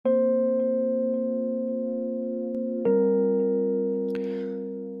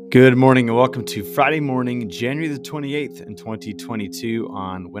Good morning and welcome to Friday morning, January the 28th in 2022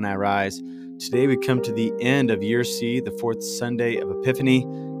 on When I Rise. Today we come to the end of Year C, the fourth Sunday of Epiphany,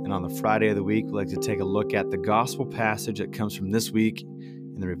 and on the Friday of the week, we'd like to take a look at the gospel passage that comes from this week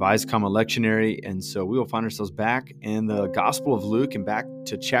in the Revised Common Lectionary. And so we will find ourselves back in the Gospel of Luke and back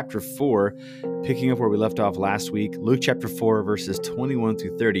to chapter 4, picking up where we left off last week, Luke chapter 4, verses 21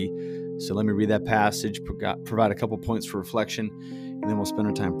 through 30. So let me read that passage, provide a couple points for reflection, and then we'll spend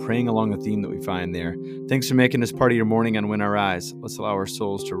our time praying along the theme that we find there. Thanks for making this part of your morning on When I Rise. Let's allow our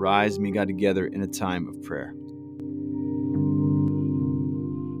souls to rise and meet God together in a time of prayer.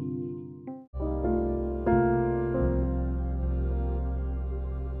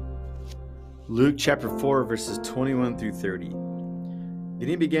 Luke chapter 4, verses 21 through 30. Then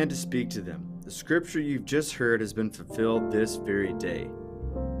he began to speak to them. The scripture you've just heard has been fulfilled this very day.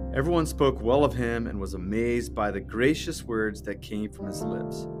 Everyone spoke well of him and was amazed by the gracious words that came from his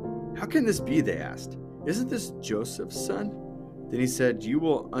lips. How can this be, they asked. Isn't this Joseph's son? Then he said, you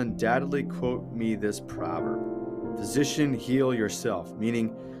will undoubtedly quote me this proverb. Physician, heal yourself,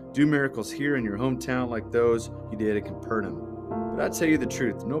 meaning do miracles here in your hometown like those you did at Capernaum. But I tell you the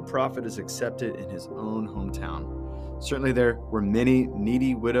truth, no prophet is accepted in his own hometown. Certainly there were many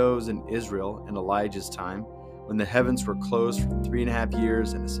needy widows in Israel in Elijah's time, when the heavens were closed for 3.5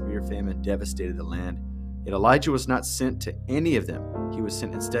 years and a severe famine devastated the land. Yet Elijah was not sent to any of them. He was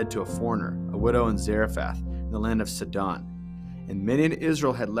sent instead to a foreigner, a widow in Zarephath, in the land of Sidon. And many in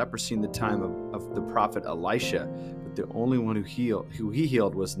Israel had leprosy in the time of the prophet Elisha, but the only one who he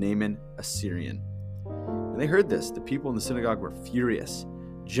healed was Naaman, a Syrian. When they heard this, the people in the synagogue were furious.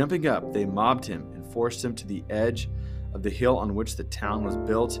 Jumping up, they mobbed him and forced him to the edge of the hill on which the town was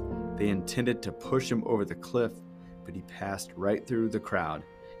built. They intended to push him over the cliff, but he passed right through the crowd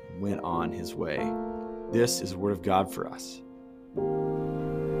and went on his way. This is the word of God for us.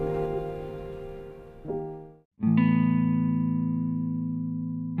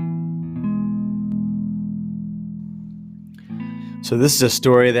 So this is a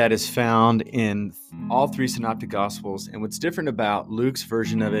story that is found in all three synoptic gospels, and what's different about Luke's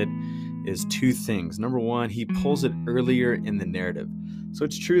version of it is two things. Number one, he pulls it earlier in the narrative. So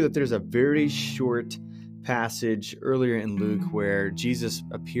it's true that there's a very short passage earlier in Luke where Jesus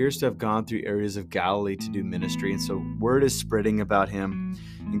appears to have gone through areas of Galilee to do ministry. And so word is spreading about him,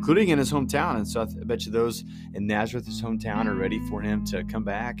 including in his hometown. And so I bet you those in Nazareth, his hometown, are ready for him to come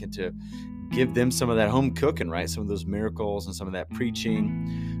back and to give them some of that home cooking, right? Some of those miracles and some of that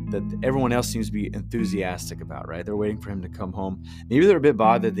preaching that everyone else seems to be enthusiastic about, right? They're waiting for him to come home. Maybe they're a bit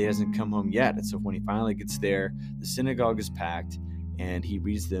bothered that he hasn't come home yet. And so when he finally gets there, the synagogue is packed, and he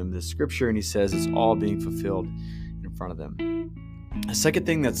reads them the scripture, and he says it's all being fulfilled in front of them. A second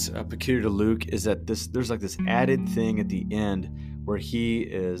thing that's peculiar to Luke is that there's like this added thing at the end where he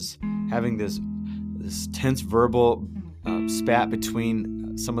is having this tense verbal spat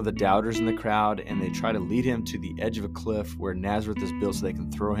between some of the doubters in the crowd, and they try to lead him to the edge of a cliff where Nazareth is built so they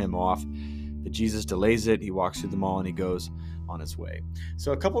can throw him off. But Jesus delays it. He walks through them all, and he goes on his way.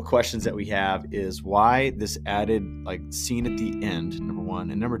 So a couple of questions that we have is why this added scene at the end, number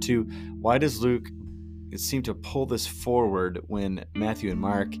one, and number two, why does Luke seem to pull this forward when Matthew and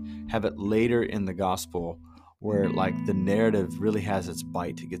Mark have it later in the gospel where the narrative really has its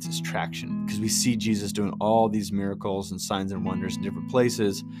bite, it gets its traction, because we see Jesus doing all these miracles and signs and wonders in different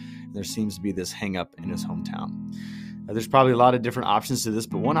places, and there seems to be this hang up in his hometown. There's probably a lot of different options to this,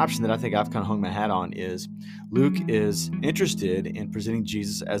 but one option that I think I've kind of hung my hat on is Luke is interested in presenting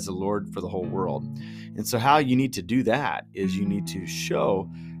Jesus as the Lord for the whole world. And so how you need to do that is you need to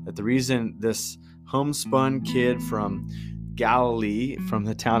show that the reason this homespun kid from Galilee, from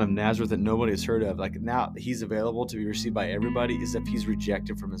the town of Nazareth that nobody has heard of, now he's available to be received by everybody, is if he's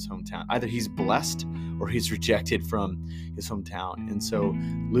rejected from his hometown. Either he's blessed or he's rejected from his hometown. And so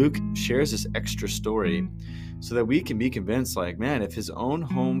Luke shares this extra story so that we can be convinced, if his own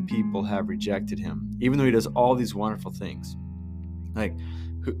home people have rejected him, even though he does all these wonderful things,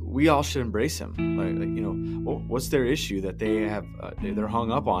 we all should embrace him. What's their issue that they have? They're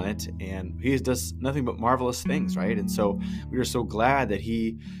hung up on it, and he does nothing but marvelous things, right? And so we are so glad that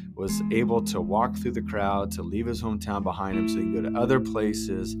he was able to walk through the crowd, to leave his hometown behind him, so he can go to other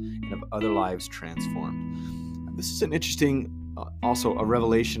places and have other lives transformed. This is an interesting, also a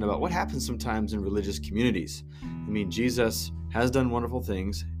revelation about what happens sometimes in religious communities. Jesus has done wonderful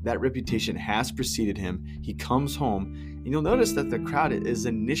things. That reputation has preceded him. He comes home, and you'll notice that the crowd is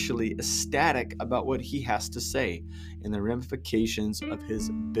initially ecstatic about what he has to say and the ramifications of his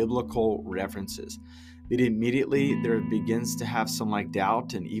biblical references. But immediately there begins to have some like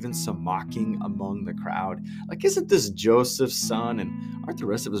doubt and even some mocking among the crowd. Like, isn't this Joseph's son? And aren't the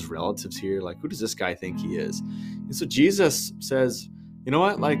rest of his relatives here? Like, who does this guy think he is? And so Jesus says, you know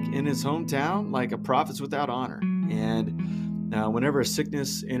what? Like in his hometown, like a prophet's without honor. And whenever a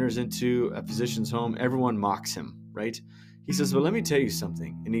sickness enters into a physician's home, everyone mocks him, right? He says, well, let me tell you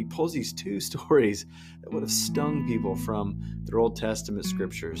something. And he pulls these two stories that would have stung people from their Old Testament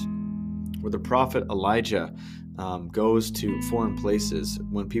scriptures, where the prophet Elijah goes to foreign places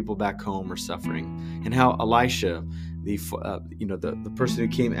when people back home are suffering, and how Elisha, the person who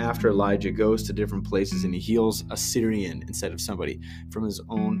came after Elijah, goes to different places and he heals a Syrian instead of somebody from his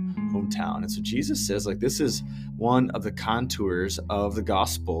own hometown. And so Jesus says, like, this is one of the contours of the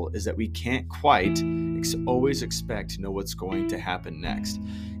gospel, is that we can't quite always expect to know what's going to happen next.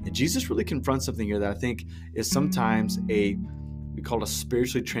 And Jesus really confronts something here that I think is sometimes we call it a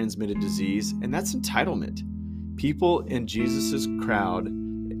spiritually transmitted disease, and that's entitlement. People in Jesus's crowd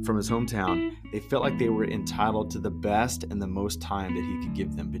from his hometown, they felt like they were entitled to the best and the most time that he could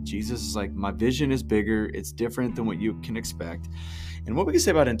give them. But Jesus is like, my vision is bigger. It's different than what you can expect. And what we can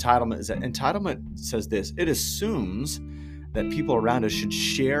say about entitlement is that entitlement says this: it assumes that people around us should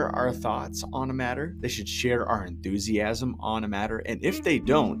share our thoughts on a matter. They should share our enthusiasm on a matter. And if they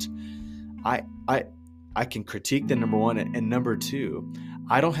don't, I can critique them, number one, and number two,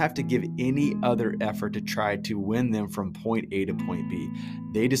 I don't have to give any other effort to try to win them from point A to point B.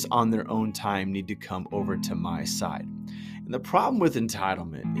 They just on their own time need to come over to my side. And the problem with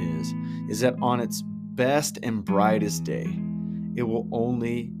entitlement is that on its best and brightest day, it will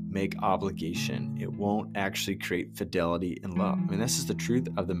only make obligation. It won't actually create fidelity and love. I mean, this is the truth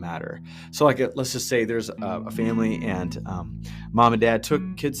of the matter. So like, let's just say there's a family and mom and dad took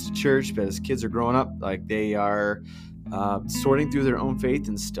kids to church, but as kids are growing up, like they are sorting through their own faith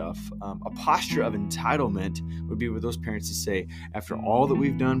and stuff. A posture of entitlement would be with those parents to say, after all that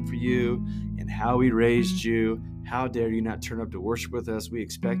we've done for you and how we raised you, how dare you not turn up to worship with us? We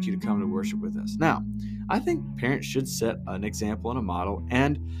expect you to come to worship with us. Now, I think parents should set an example and a model.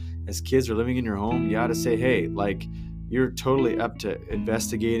 And as kids are living in your home, you ought to say, hey, like, you're totally up to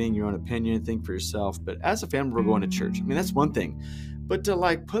investigating your own opinion, think for yourself. But as a family, we're going to church. I mean, that's one thing. But to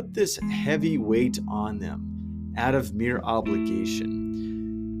like put this heavy weight on them out of mere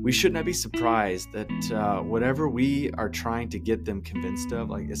obligation, we should not be surprised that whatever we are trying to get them convinced of,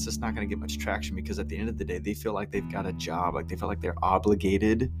 like, it's just not going to get much traction, because at the end of the day, they feel like they've got a job, like they feel like they're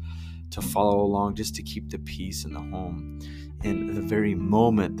obligated to follow along just to keep the peace in the home. And the very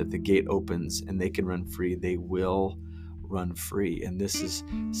moment that the gate opens and they can run free, they will run free. And this is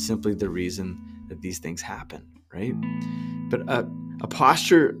simply the reason that these things happen, right? But a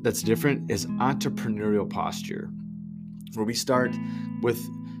posture that's different is entrepreneurial posture, where we start with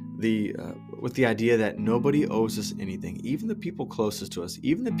the idea that nobody owes us anything, even the people closest to us,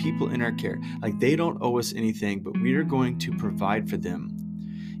 even the people in our care. Like, they don't owe us anything, but we are going to provide for them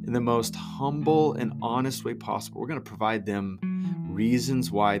in the most humble and honest way possible. We're going to provide them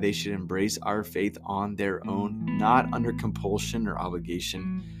reasons why they should embrace our faith on their own, not under compulsion or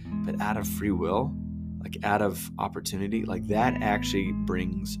obligation, but out of free will, like out of opportunity. Like, that actually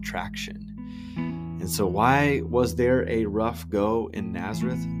brings traction. And so why was there a rough go in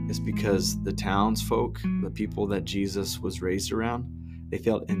Nazareth? It's because the townsfolk, the people that Jesus was raised around, they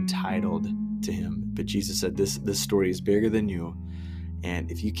felt entitled to him. But Jesus said, this story is bigger than you.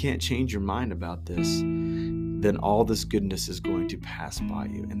 And if you can't change your mind about this, then all this goodness is going to pass by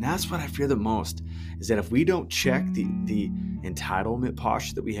you. And that's what I fear the most, is that if we don't check the entitlement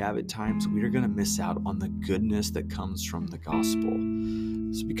posture that we have at times, we are going to miss out on the goodness that comes from the gospel.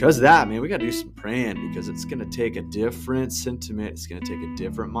 So because of that, man, we got to do some praying, because it's going to take a different sentiment. It's going to take a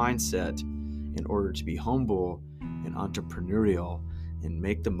different mindset in order to be humble and entrepreneurial and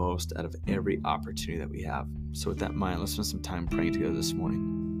make the most out of every opportunity that we have. So with that in mind, let's spend some time praying together this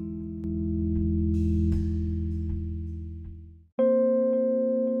morning.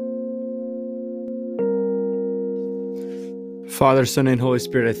 Father, Son, and Holy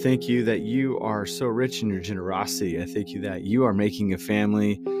Spirit, I thank you that you are so rich in your generosity. I thank you that you are making a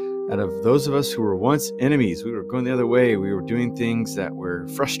family out of those of us who were once enemies. We were going the other way. We were doing things that were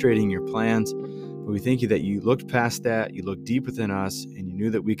frustrating your plans. But we thank you that you looked past that, you looked deep within us, and you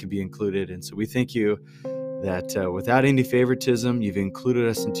knew that we could be included. And so we thank you that without any favoritism, you've included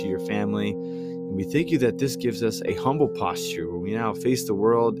us into your family. And we thank you that this gives us a humble posture where we now face the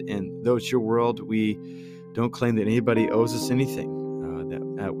world. And though it's your world, we don't claim that anybody owes us anything.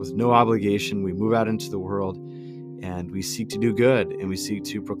 That with no obligation, we move out into the world and we seek to do good, and we seek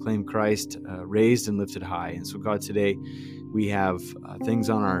to proclaim Christ raised and lifted high. And so, God, today we have things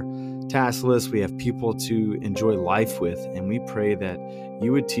on our task list. We have people to enjoy life with. And we pray that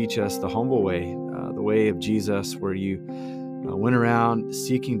you would teach us the humble way, the way of Jesus, where you went around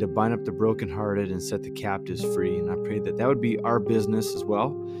seeking to bind up the brokenhearted and set the captives free. And I pray that that would be our business as well.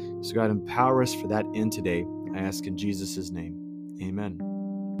 So God, empower us for that end today. I ask in Jesus' name.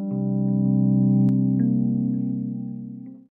 Amen.